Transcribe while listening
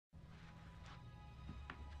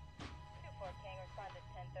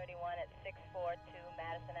642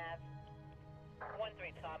 Madison Ave.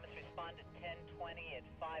 13 Thomas, respond to 1020 at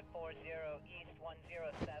 540 East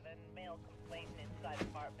 107. Male complainant inside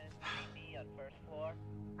apartment 3B on first floor.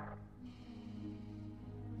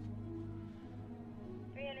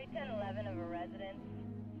 31011 of a residence,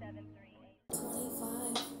 738.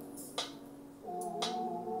 25.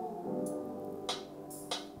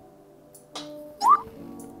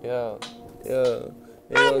 Yeah.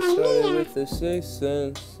 It all started with the sixth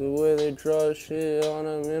sense, the way they draw shit on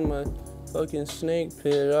them in my fucking snake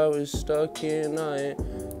pit. I was stuck in, I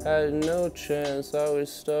had no chance, I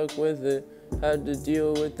was stuck with it. Had to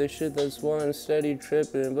deal with the shit that's one steady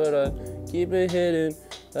tripping, but I keep it hidden,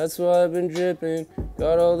 that's why I've been dripping.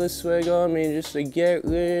 Got all this swag on me just to get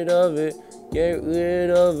rid of it, get rid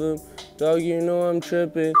of them. Dog, you know I'm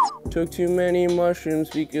tripping, took too many mushrooms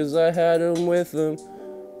because I had them with them.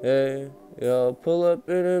 Hey, I'll pull up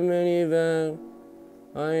in a minivan.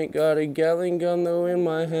 I ain't got a gallon gun though in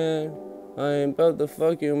my hand. I ain't about the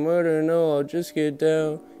fucking murder, no, I'll just get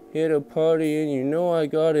down. Hit a party and you know I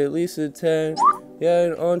got at least a 10. Yeah,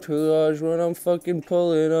 an entourage when I'm fucking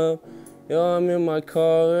pulling up. Yeah, I'm in my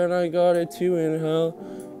car and I got a 2 in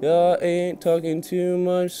hell. Yeah, I ain't talking too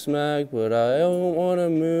much smack, but I don't wanna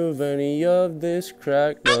move any of this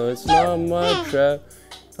crack. No, it's not my trap.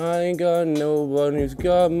 I ain't got no one who's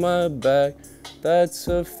got my back, that's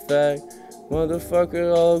a fact.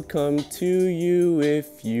 Motherfucker, I'll come to you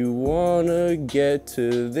if you wanna get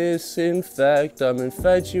to this. In fact, I'm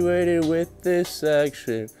infatuated with this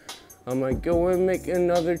action. I might go and make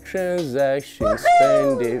another transaction,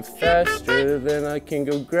 spend it faster than I can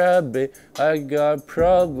go grab it. I got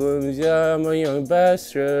problems, yeah, I'm a young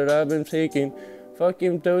bastard. I've been taking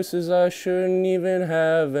fucking doses I shouldn't even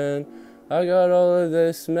have, and I got all of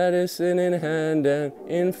this medicine in hand, and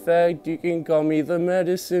in fact, you can call me the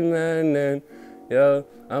medicine man, and yeah,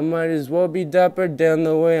 I might as well be dapper down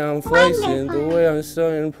the way I'm flexing, the way I'm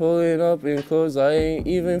starting pulling up in clothes I ain't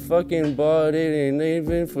even fucking bought it, ain't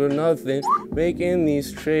even for nothing. Making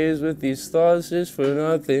these trays with these thoughts just for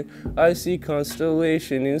nothing. I see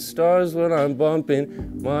constellation in stars when I'm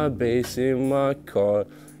bumping my bass in my car.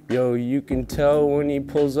 Yo, you can tell when he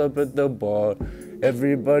pulls up at the bar.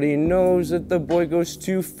 Everybody knows that the boy goes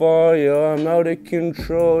too far, yeah, I'm out of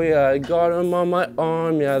control, yeah, I got him on my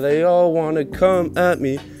arm, yeah, they all wanna come at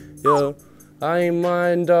me, yo, I ain't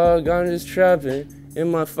mine, dog, I'm just trapping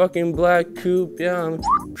in my fucking black coupe, yeah, I'm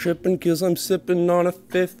tripping cause I'm sipping on a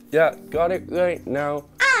fifth, yeah, got it right now,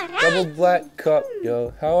 double black cup,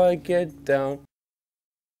 yo, how I get down.